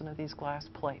 40,000 of these glass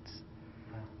plates.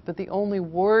 But the only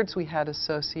words we had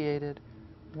associated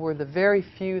were the very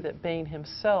few that Bain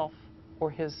himself or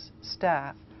his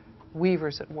staff,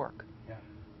 weavers at work. Yeah.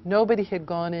 Nobody had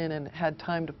gone in and had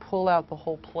time to pull out the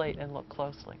whole plate and look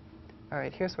closely. All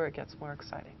right, here's where it gets more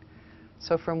exciting.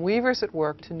 So from Weavers at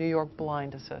Work to New York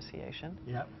Blind Association.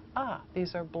 Yep.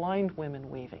 These are blind women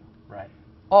weaving. Right.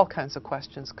 All kinds of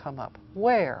questions come up.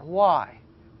 Where? Why?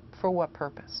 For what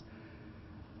purpose?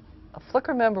 A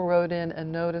Flickr member wrote in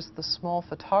and noticed the small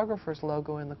photographer's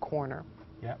logo in the corner.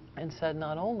 Yep. And said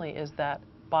not only is that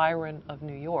Byron of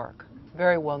New York,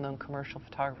 very well-known commercial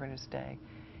photographer in his day,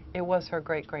 it was her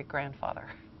great-great-grandfather.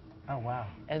 Oh, wow.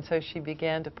 And so she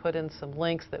began to put in some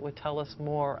links that would tell us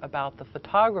more about the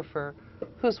photographer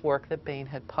whose work that Bain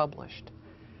had published.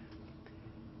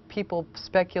 People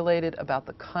speculated about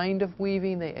the kind of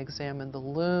weaving. They examined the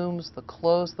looms, the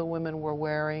clothes the women were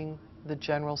wearing, the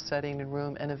general setting and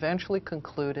room, and eventually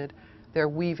concluded they're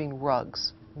weaving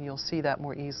rugs. And you'll see that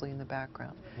more easily in the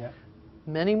background. Yeah.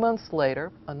 Many months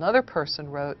later, another person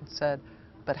wrote and said,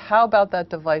 but how about that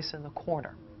device in the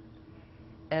corner?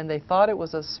 And they thought it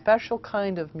was a special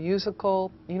kind of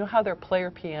musical, you know how they're player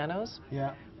pianos?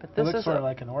 Yeah. But It this looks is sort of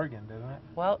like an organ, doesn't it?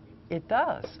 well, it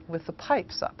does, with the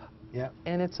pipes up. Yeah.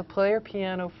 And it's a player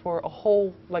piano for a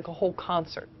whole, like a whole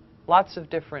concert. Lots of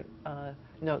different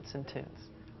notes and tunes,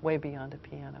 way beyond a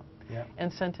piano. Yeah.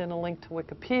 And sent in a link to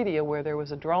Wikipedia where there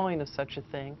was a drawing of such a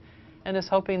thing, and is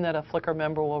hoping that a Flickr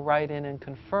member will write in and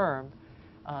confirm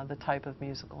the type of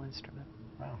musical instrument.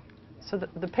 Wow. So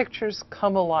the pictures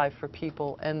come alive for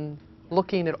people and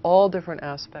looking at all different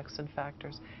aspects and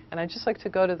factors. And I'd just like to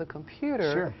go to the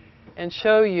computer Sure. and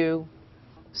show you.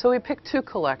 So we picked two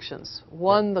collections.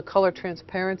 One, the color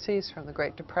transparencies from the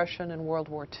Great Depression and World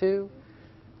War II.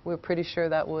 We're pretty sure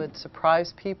that would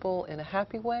surprise people in a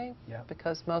happy way, Yep.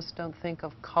 because most don't think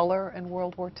of color in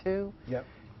World War II. Yep.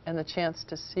 And the chance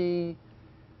to see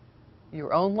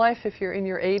your own life if you're in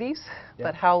your 80s, Yep.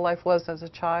 but how life was as a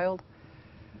child,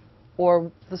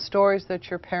 or the stories that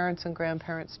your parents and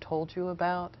grandparents told you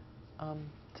about.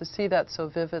 To see that so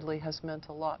vividly has meant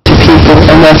a lot. People,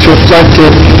 and that's reflected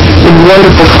in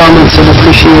wonderful comments of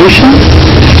appreciation,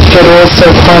 but also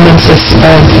comments of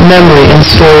memory and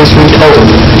stories retold.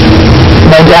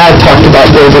 My dad talked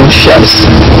about building ships.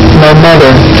 My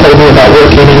mother told me about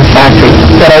working in a factory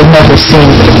that I'd never seen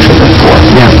a picture before.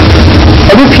 Yeah.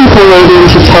 Other people wrote in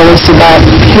to tell us about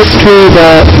history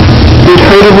that we'd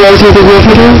heard of Rosie the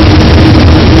Riveter,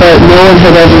 but no one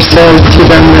had ever said to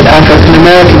them that African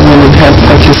American women had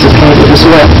participated as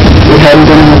well. It hadn't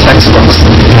been in the textbooks.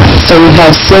 So we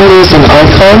have symbols and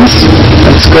icons.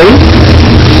 That's great.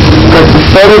 But the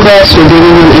photographs were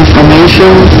giving them information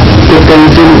that they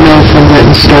didn't know from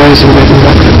written stories and written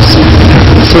records.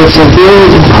 So it's a very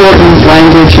important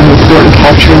language and important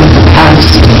capturing of the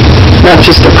past. Not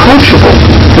just approachable,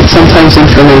 but sometimes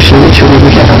information that you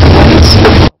wouldn't get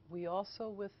otherwise. We also,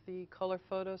 with the color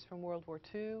photos from World War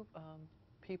II,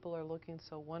 people are looking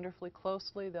so wonderfully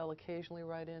closely. They'll occasionally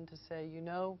write in to say, you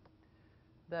know,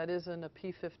 that isn't a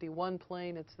P-51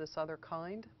 plane, it's this other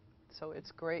kind. So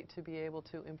it's great to be able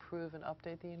to improve and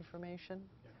update the information.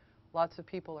 Yeah. Lots of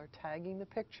people are tagging the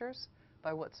pictures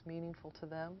by what's meaningful to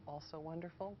them, also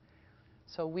wonderful.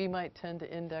 So we might tend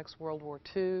to index World War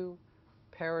II,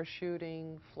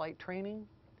 parachuting, flight training.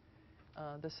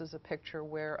 This is a picture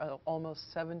where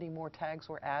almost 70 more tags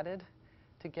were added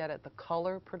to get at the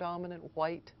color predominant,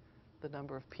 white, the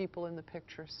number of people in the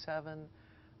picture, 7,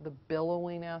 the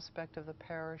billowing aspect of the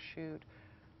parachute,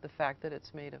 the fact that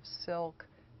it's made of silk,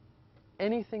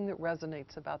 anything that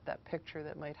resonates about that picture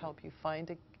that might help you find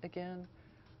it again,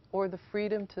 or the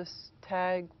freedom to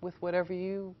tag with whatever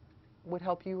you would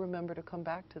help you remember to come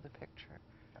back to the picture.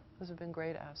 Those have been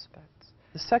great aspects.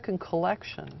 The second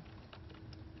collection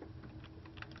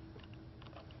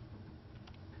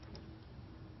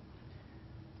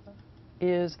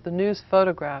is the news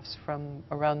photographs from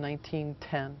around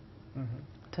 1910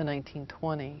 to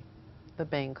 1920, the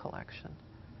Bain collection.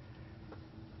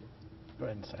 Go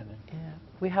ahead and sign in. Yeah.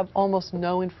 We have almost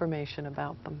no information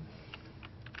about them.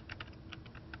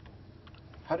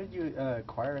 How did you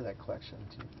acquire that collection?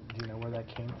 Do you know where that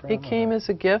came from? It came as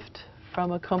a gift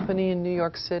from a company in New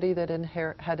York City that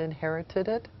had inherited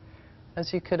it.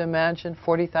 As you could imagine,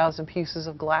 40,000 pieces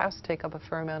of glass take up a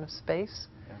fair amount of space.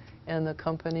 Yeah. And the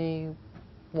company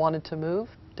wanted to move,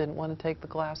 didn't want to take the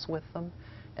glass with them,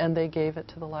 and they gave it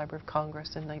to the Library of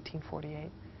Congress in 1948.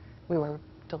 We were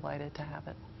delighted to have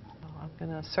it. So I'm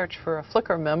going to search for a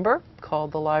Flickr member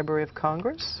called the Library of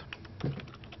Congress.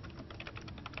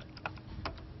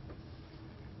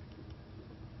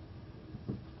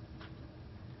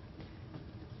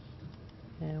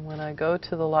 And when I go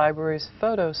to the library's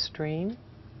photo stream,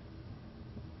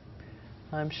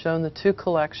 I'm shown the two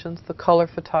collections, the color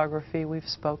photography we've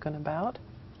spoken about.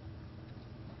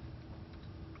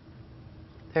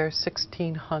 There's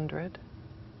 1,600.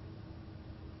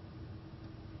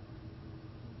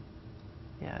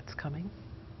 Yeah, it's coming.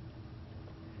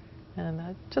 And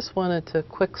I just wanted to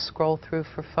quick scroll through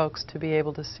for folks to be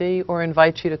able to see, or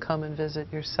invite you to come and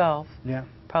visit yourself. Yeah.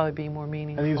 Probably be more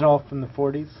meaningful. And these are all from the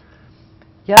 40s?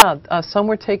 Yeah, some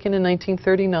were taken in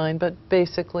 1939, but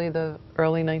basically the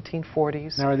early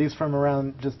 1940s. Now, are these from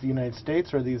around just the United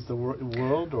States, or are these the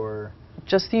world, or?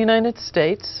 Just the United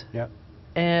States. Yeah.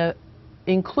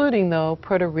 including, though,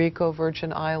 Puerto Rico,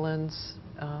 Virgin Islands.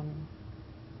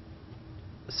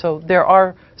 So there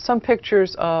are some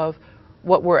pictures of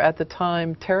what were at the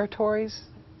time territories,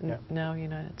 Yeah. now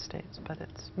United States, but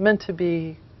it's meant to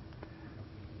be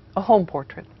a home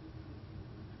portrait.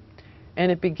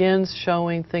 And it begins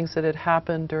showing things that had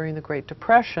happened during the Great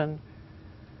Depression,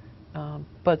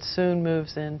 but soon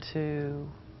moves into,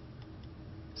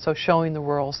 so showing the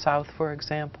rural South, for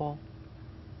example,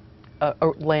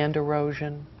 land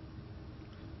erosion.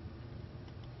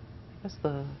 That's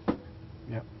the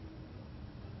Yep.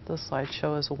 the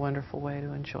slideshow is a wonderful way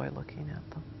to enjoy looking at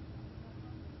them.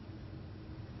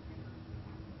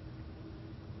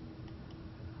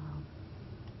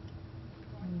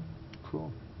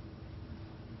 Cool.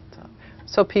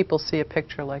 So people see a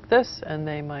picture like this and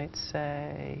they might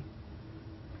say,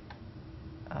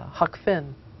 Huck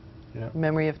Finn, Yeah.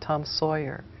 memory of Tom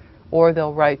Sawyer. Or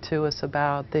they'll write to us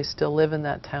about they still live in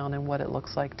that town and what it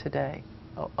looks like today.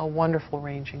 A wonderful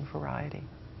ranging variety.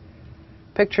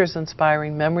 Pictures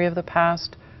inspiring memory of the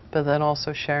past, but then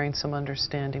also sharing some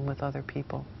understanding with other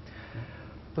people.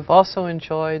 We've also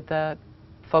enjoyed that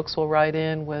folks will write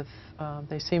in with,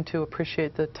 they seem to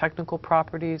appreciate the technical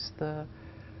properties, the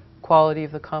quality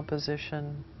of the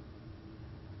composition.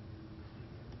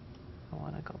 I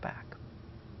want to go back.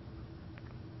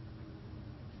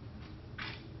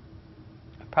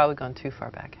 I've probably gone too far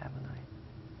back, haven't I?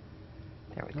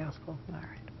 There we go. That's cool. All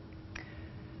right.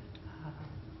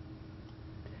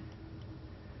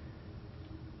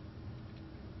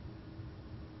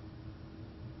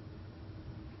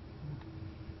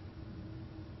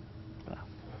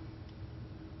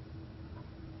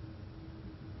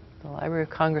 The Library of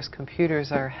Congress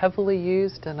computers are heavily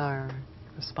used and our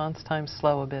response time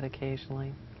slow a bit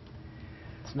occasionally.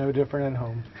 It's no different at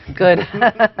home. Good.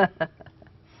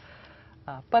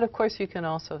 But of course you can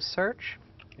also search.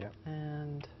 Yep.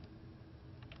 And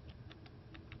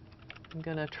I'm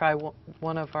going to try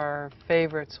one of our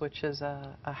favorites, which is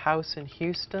a house in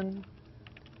Houston.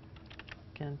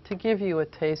 Again, to give you a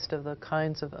taste of the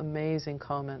kinds of amazing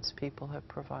comments people have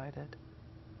provided.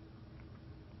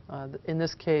 In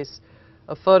this case,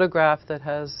 a photograph that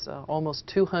has almost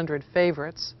 200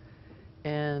 favorites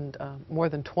and more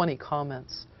than 20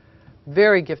 comments.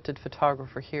 Very gifted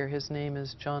photographer here. His name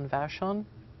is John Vachon.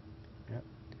 Yep.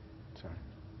 Sorry.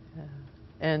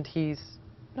 And he's,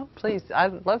 no, please,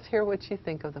 I'd love to hear what you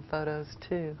think of the photos,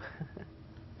 too.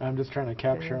 I'm just trying to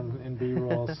capture them in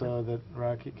B-roll so that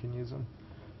Rocky can use them.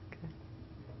 Okay.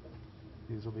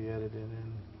 These will be edited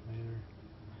in later.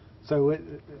 So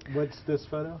what's this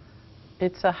photo?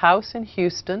 It's a house in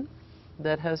Houston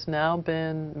that has now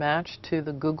been matched to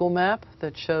the Google map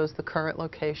that shows the current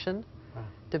location. Wow.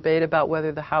 Debate about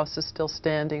whether the house is still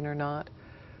standing or not.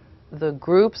 The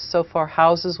groups, so far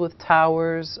houses with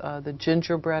towers, the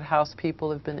gingerbread house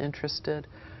people have been interested.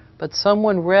 But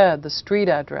someone read the street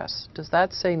address. Does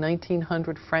that say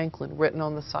 1900 Franklin written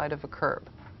on the side of a curb?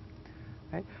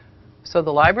 Right? So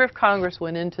the Library of Congress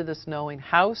went into this knowing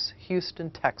House, Houston,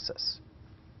 Texas.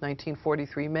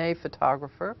 1943 May,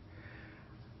 photographer.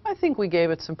 I think we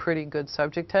gave it some pretty good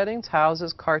subject headings.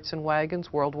 Houses, carts and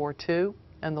wagons, World War II,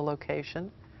 and the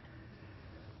location.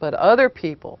 But other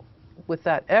people, with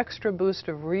that extra boost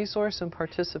of resource and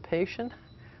participation,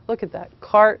 look at that.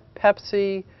 Cart,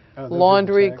 Pepsi,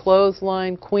 laundry,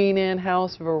 clothesline, Queen Anne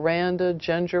house, veranda,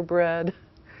 gingerbread,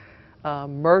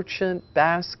 merchant,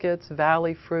 baskets,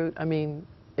 valley fruit. I mean,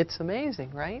 it's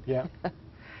amazing, right? Yeah.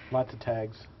 Lots of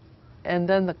tags. And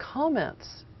then the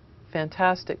comments.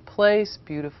 Fantastic place,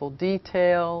 beautiful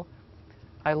detail.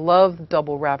 I love the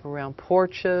double wraparound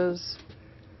porches,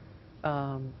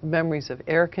 memories of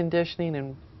air conditioning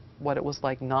and what it was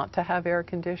like not to have air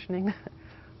conditioning.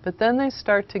 But then they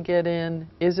start to get in,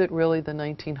 is it really the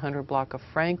 1900 block of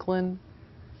Franklin?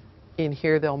 In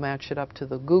here they'll match it up to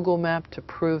the Google map to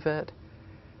prove it.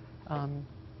 And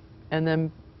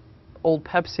then old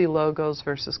Pepsi logos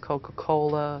versus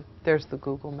Coca-Cola. There's the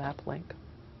Google map link.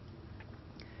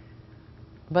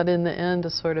 But in the end, a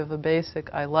sort of a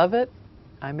basic, I love it.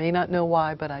 I may not know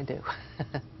why, but I do.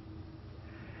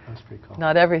 That's pretty cool.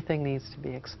 Not everything needs to be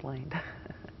explained.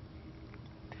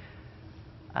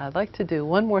 I'd like to do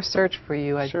one more search for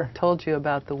you. Sure. I told you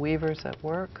about the weavers at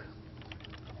work.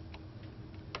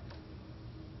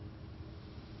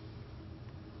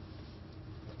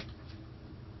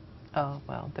 Oh,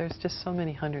 well, there's just so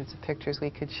many hundreds of pictures we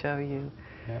could show you.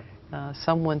 Yep.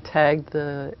 Someone tagged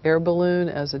the air balloon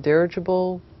as a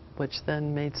dirigible, which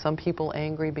then made some people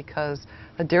angry because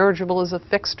a dirigible is a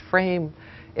fixed frame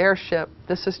airship.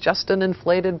 This is just an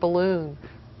inflated balloon.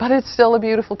 But it's still a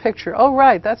beautiful picture. Oh,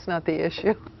 right, that's not the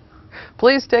issue.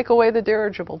 Please take away the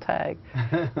dirigible tag.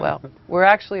 Well, we're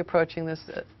actually approaching this,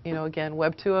 again,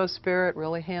 Web 2.0 spirit,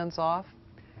 really hands-off.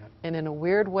 And in a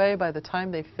weird way, by the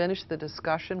time they finish the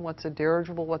discussion, what's a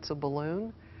dirigible, what's a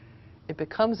balloon, it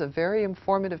becomes a very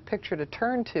informative picture to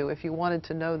turn to if you wanted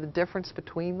to know the difference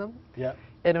between them. Yep.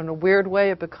 And in a weird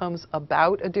way, it becomes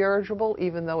about a dirigible,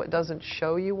 even though it doesn't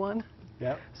show you one.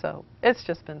 Yep. So it's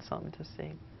just been something to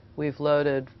see. We've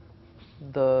loaded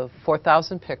the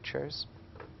 4,000 pictures,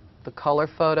 the color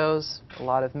photos, a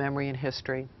lot of memory and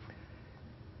history.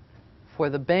 For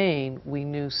the Bain, we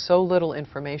knew so little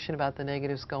information about the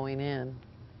negatives going in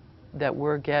that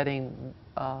we're getting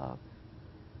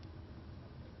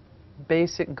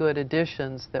basic good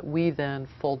additions that we then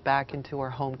fold back into our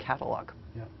home catalog.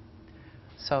 Yep.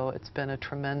 So it's been a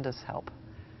tremendous help.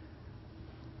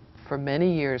 For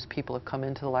many years, people have come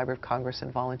into the Library of Congress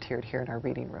and volunteered here in our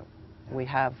reading room. We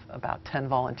have about 10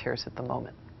 volunteers at the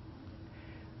moment.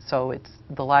 So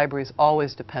the library's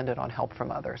always depended on help from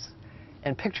others.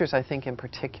 And pictures, I think, in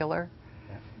particular.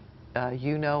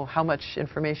 You know, how much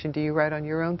information do you write on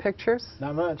your own pictures?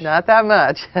 Not much. Not that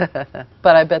much.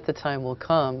 But I bet the time will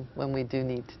come when we do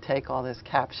need to take all this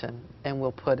caption and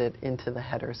we'll put it into the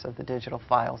headers of the digital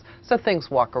files so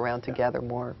things walk around together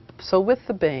more. So with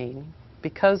the Bain,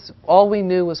 because all we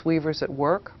knew was Weavers at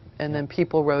Work, and then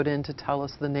people wrote in to tell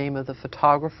us the name of the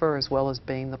photographer as well as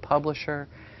Bain, the publisher.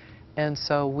 And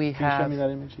so we Can have... you show me that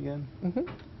image again?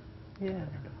 Mm-hmm. Yeah.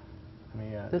 Let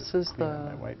me, This is clean up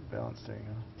the- my white balance. There you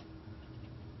go.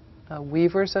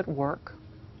 Weavers at Work.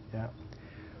 Yeah.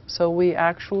 So we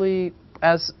actually,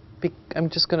 I'm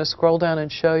just going to scroll down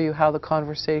and show you how the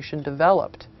conversation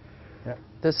developed. Yeah.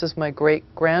 This is my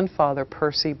great-grandfather,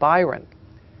 Percy Byron.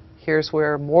 Here's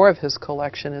where more of his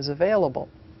collection is available.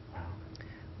 Wow.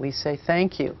 We say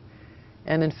thank you.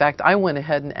 And in fact, I went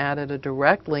ahead and added a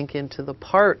direct link into the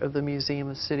part of the Museum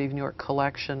of City of New York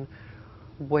collection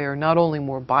where not only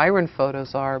more Byron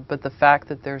photos are, but the fact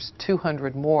that there's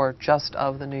 200 more just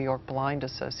of the New York Blind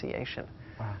Association.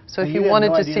 Wow. So And if you had wanted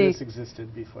no to idea see... this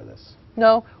existed before this.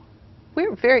 No, we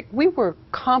were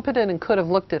competent and could have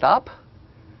looked it up,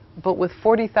 but with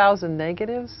 40,000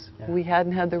 negatives, we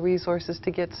hadn't had the resources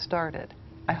to get started.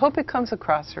 I hope it comes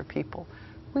across for people.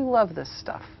 We love this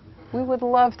stuff. We would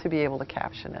love to be able to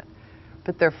caption it.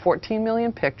 But there are 14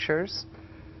 million pictures,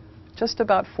 just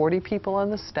about 40 people on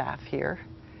the staff here,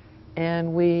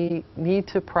 and we need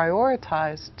to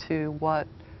prioritize to what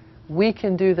we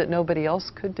can do that nobody else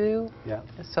could do. Yeah.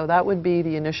 So that would be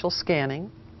the initial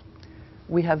scanning.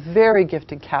 We have very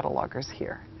gifted catalogers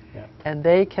here, and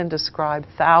they can describe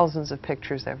thousands of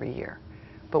pictures every year.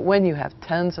 But when you have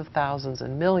tens of thousands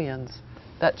and millions,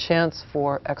 that chance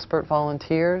for expert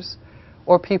volunteers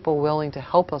or people willing to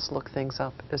help us look things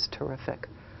up is terrific.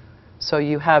 So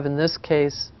you have, in this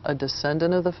case, a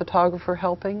descendant of the photographer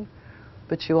helping,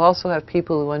 but you also have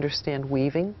people who understand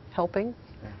weaving helping,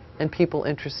 and people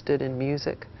interested in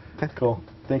music. Cool.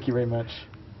 Thank you very much.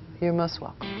 You're most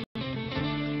welcome.